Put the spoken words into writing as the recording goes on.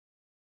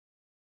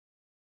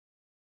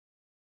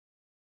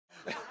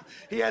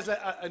He has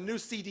a new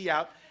CD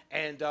out,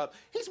 and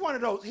he's one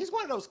of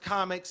those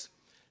comics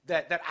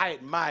that I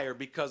admire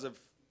because of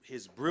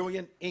his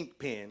brilliant ink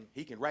pen.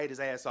 He can write his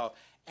ass off,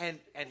 and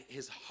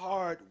his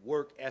hard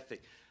work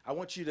ethic. I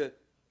want you to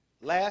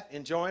laugh,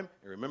 enjoy him,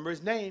 and remember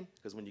his name,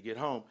 because when you get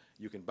home,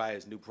 you can buy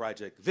his new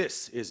project.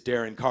 This is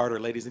Darren Carter,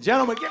 ladies and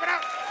gentlemen. Give it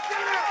up! Give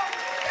it up!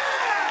 Yeah!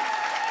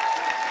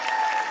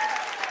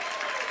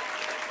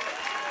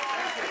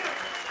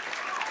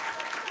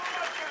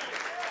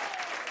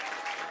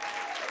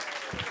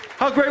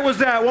 How great was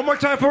that? One more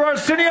time for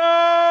Arsenio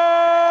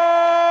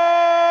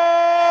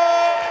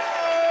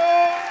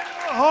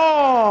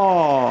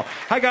Hall.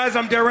 Hi guys,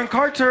 I'm Darren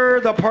Carter,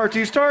 the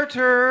party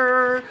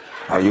starter.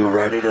 Are you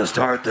ready to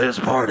start this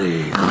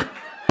party?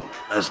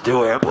 Let's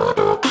do it.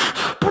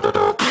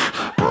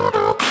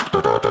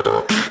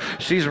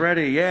 She's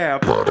ready, yeah.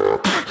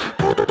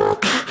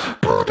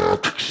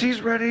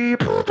 She's ready.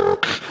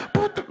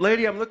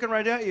 Lady, I'm looking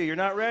right at you. You're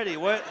not ready.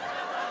 What?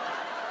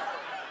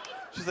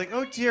 She's like,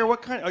 oh dear,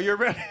 what kind? Oh, you're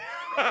ready.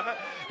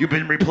 You've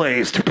been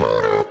replaced.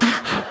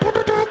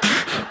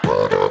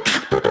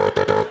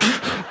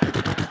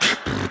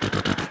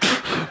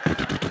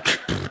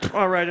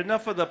 All right,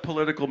 enough of the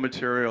political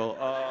material.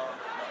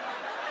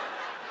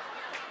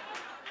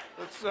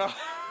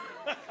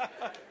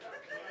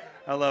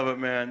 I love it,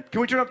 man. Can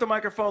we turn up the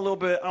microphone a little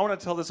bit? I want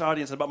to tell this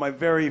audience about my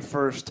very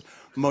first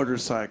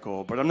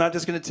motorcycle, but I'm not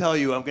just going to tell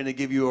you, I'm going to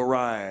give you a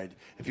ride.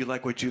 If you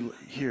like what you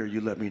hear,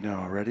 you let me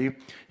know. Ready?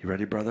 You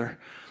ready, brother?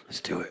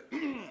 Let's do it. You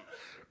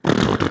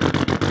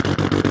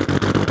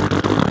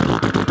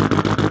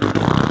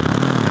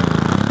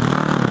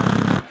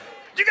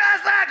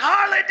guys like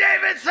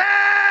Harley-Davidson?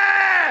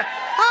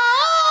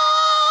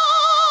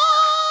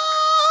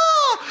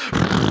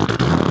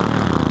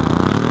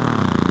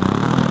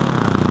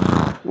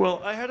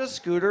 Well, I had a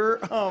scooter.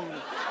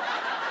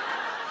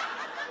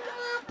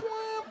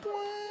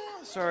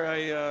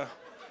 Sorry,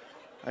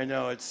 I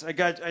know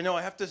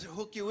I have to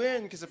hook you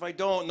in, because if I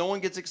don't, no one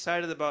gets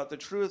excited about the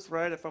truth,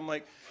 right? If I'm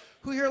like,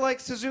 who here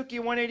likes Suzuki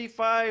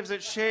 185s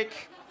that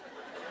shake?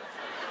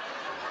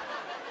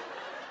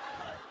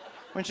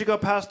 Once you go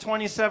past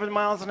 27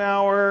 miles an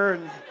hour,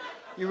 and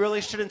you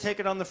really shouldn't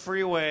take it on the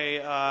freeway,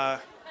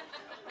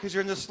 because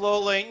you're in the slow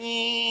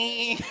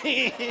lane.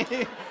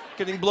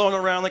 Getting blown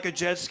around like a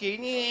jet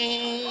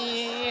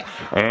ski.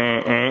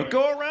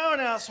 Go around,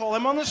 asshole.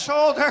 I'm on the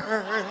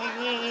shoulder.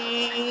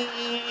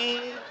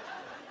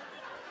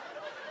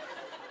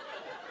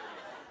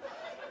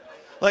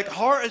 Like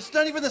it's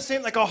not even the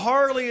same. Like a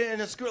Harley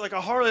and a scooter. Like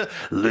a Harley.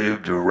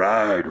 Live to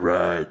ride,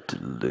 ride to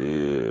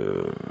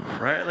live.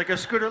 Right? Like a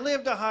scooter.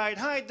 Live to hide,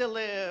 hide to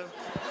live.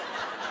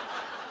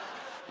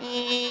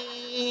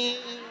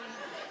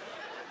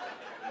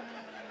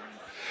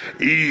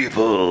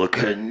 Evil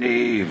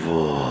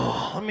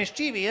Knievel.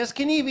 Mischievous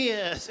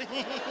Knievious.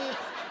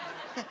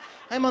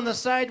 I'm on the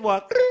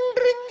sidewalk. Ring,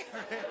 ring.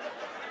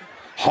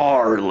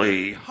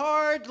 Harley.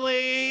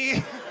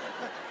 Hardly.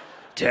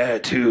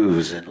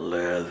 Tattoos and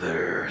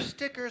leather.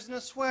 Stickers and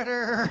a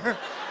sweater.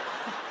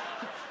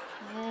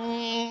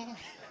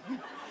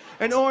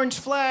 An orange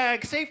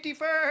flag. Safety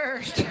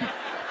first.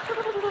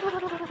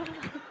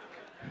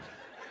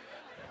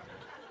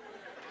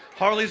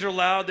 Harleys are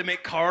loud. They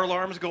make car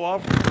alarms go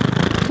off.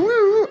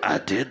 Woo, I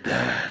did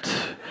that.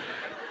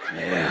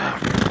 Yeah.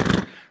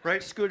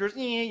 Right, scooters.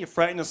 You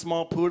frighten a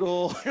small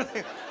poodle.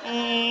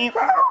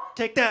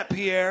 Take that,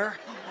 Pierre.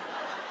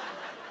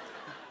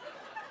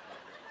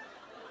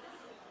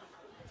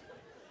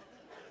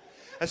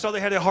 I saw they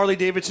had a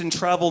Harley-Davidson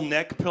travel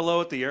neck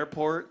pillow at the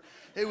airport.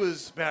 It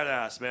was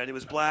badass, man. It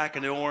was black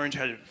and orange,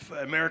 had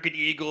American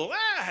Eagle,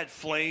 had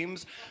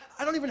flames.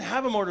 I don't even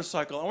have a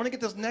motorcycle. I want to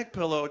get this neck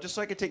pillow just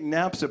so I can take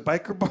naps at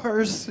biker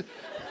bars.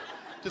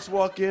 Just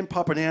walk in,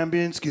 pop an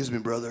Ambien. Excuse me,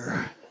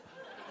 brother.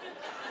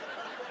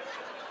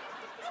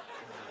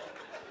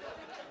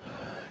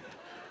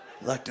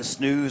 Like to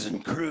snooze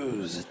and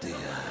cruise at the...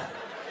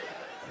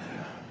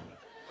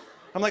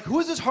 I'm like, who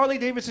is this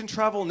Harley-Davidson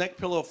travel neck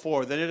pillow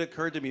for? Then it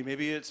occurred to me,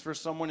 maybe it's for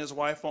someone his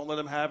wife won't let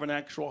him have an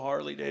actual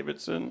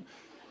Harley-Davidson.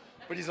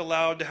 But he's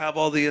allowed to have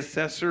all the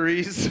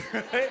accessories,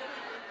 right?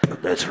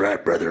 That's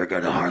right, brother. I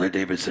got a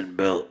Harley-Davidson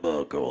belt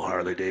buckle,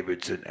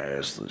 Harley-Davidson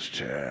assless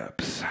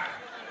chaps.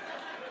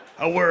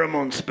 I wear them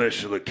on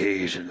special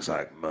occasions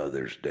like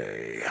Mother's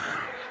Day,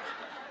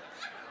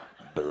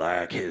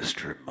 Black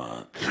History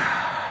Month,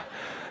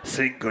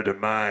 Cinco de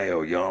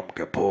Mayo, Yom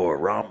Kippur,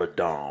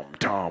 Ramadan,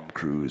 Tom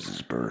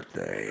Cruise's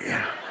birthday.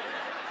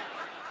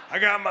 I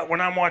got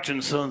when I'm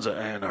watching Sons of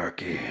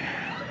Anarchy.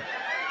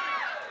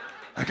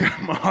 I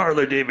got my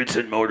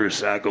Harley-Davidson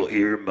motorcycle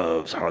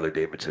earmuffs,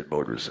 Harley-Davidson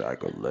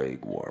motorcycle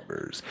leg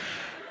warmers,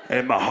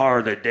 and my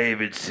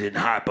Harley-Davidson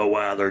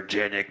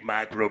hypoallergenic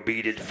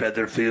micro-beaded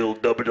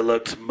feather-filled double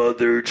deluxe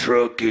mother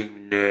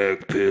trucking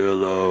neck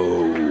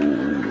pillow.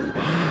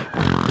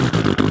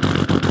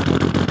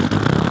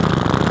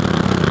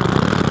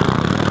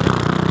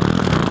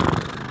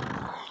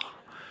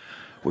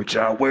 Which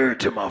I wear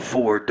to my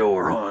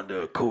four-door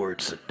Honda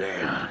Accord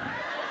sedan.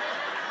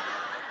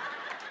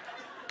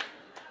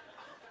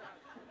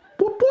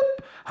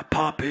 I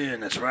pop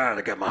in, that's right,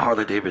 I got my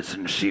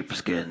Harley-Davidson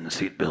sheepskin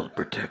seatbelt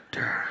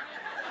protector.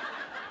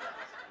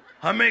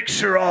 I make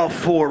sure all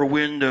 4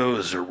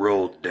 windows are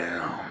rolled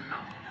down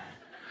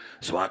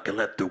so I can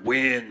let the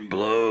wind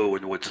blow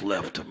in what's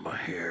left of my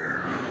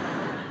hair.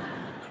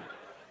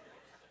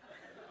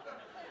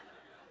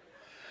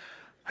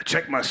 I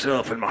check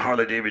myself in my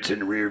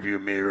Harley-Davidson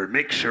rearview mirror and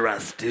make sure I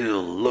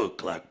still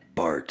look like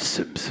Bart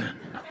Simpson.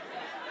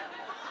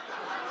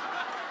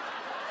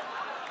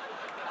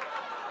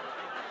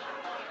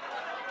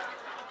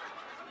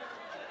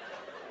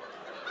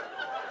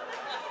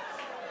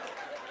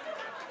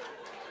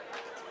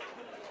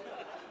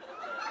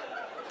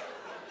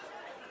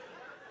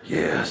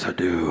 Yes, I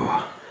do.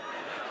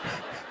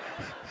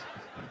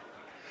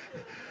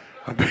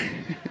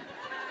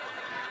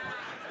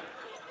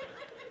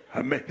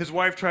 His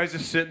wife tries to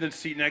sit in the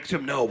seat next to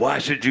him. No, why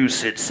should you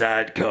sit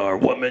sidecar?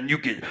 Woman, you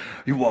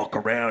walk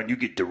around, you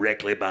get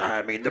directly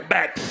behind me in the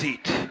back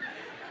seat.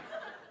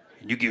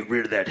 And you get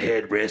rid of that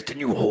headrest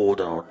and you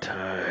hold on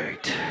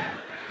tight.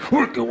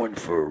 We're going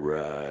for a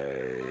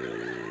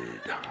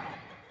ride.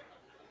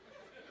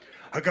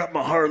 I got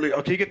my Harley.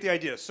 Okay, you get the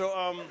idea. So,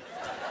 all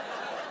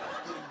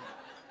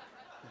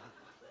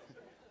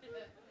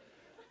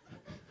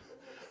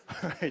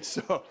right,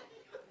 so, all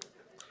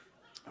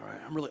right,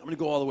 I'm gonna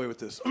go all the way with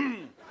this.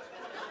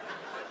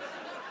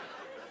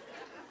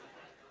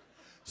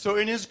 So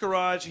in his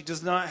garage, he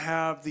does not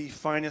have the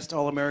finest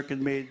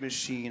all-American made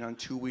machine on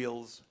 2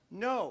 wheels.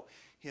 No,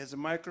 he has a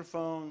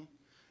microphone,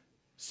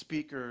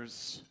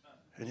 speakers,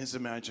 and his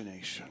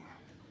imagination.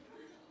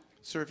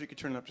 Sir, if you could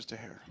turn it up just a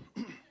hair.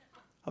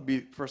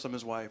 First I'm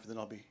his wife, and then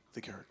I'll be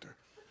the character.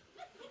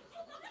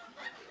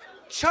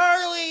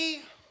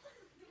 Charlie!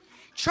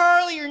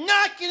 Charlie, you're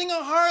not getting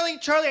a Harley.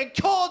 Charlie, I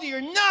told you,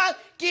 you're not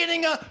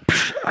getting a...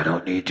 I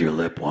don't need your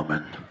lip,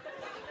 woman.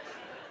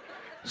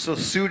 So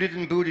suited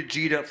and booted,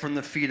 G'd up from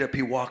the feet up,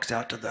 he walks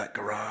out to that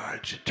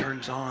garage,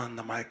 turns on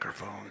the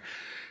microphone,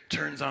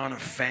 turns on a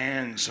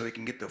fan so he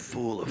can get the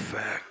full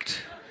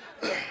effect.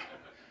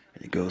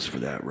 And he goes for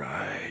that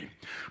ride.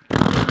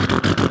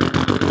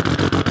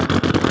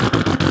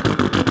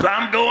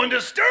 I'm going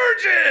to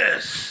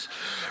Sturgis!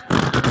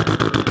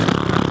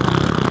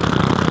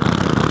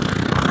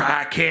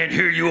 I can't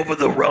hear you over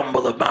the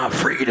rumble of my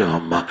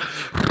freedom.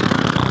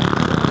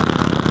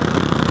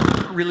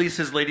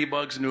 Releases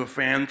ladybugs into a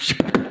fan.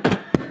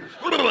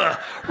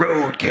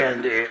 Road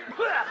candy.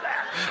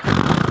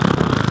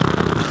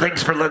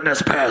 Thanks for letting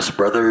us pass,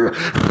 brother.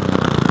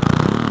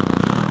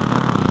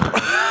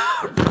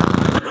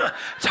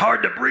 It's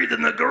hard to breathe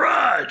in the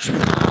garage.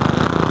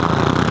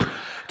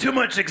 Too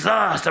much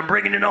exhaust. I'm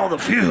bringing in all the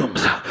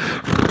fumes.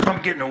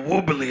 I'm getting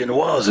wobbly and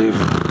wazzy.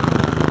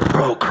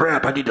 Oh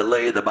crap, I need to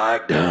lay the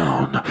bike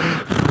down.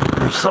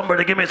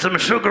 Somebody give me some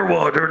sugar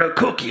water and a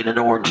cookie and an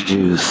orange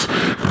juice.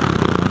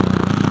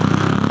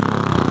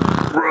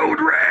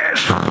 Road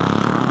rash.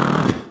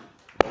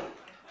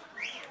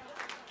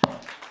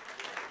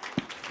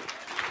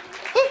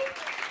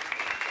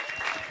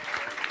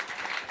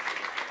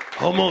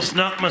 Almost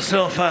knocked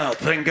myself out.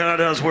 Thank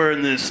God I was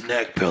wearing this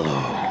neck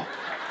pillow.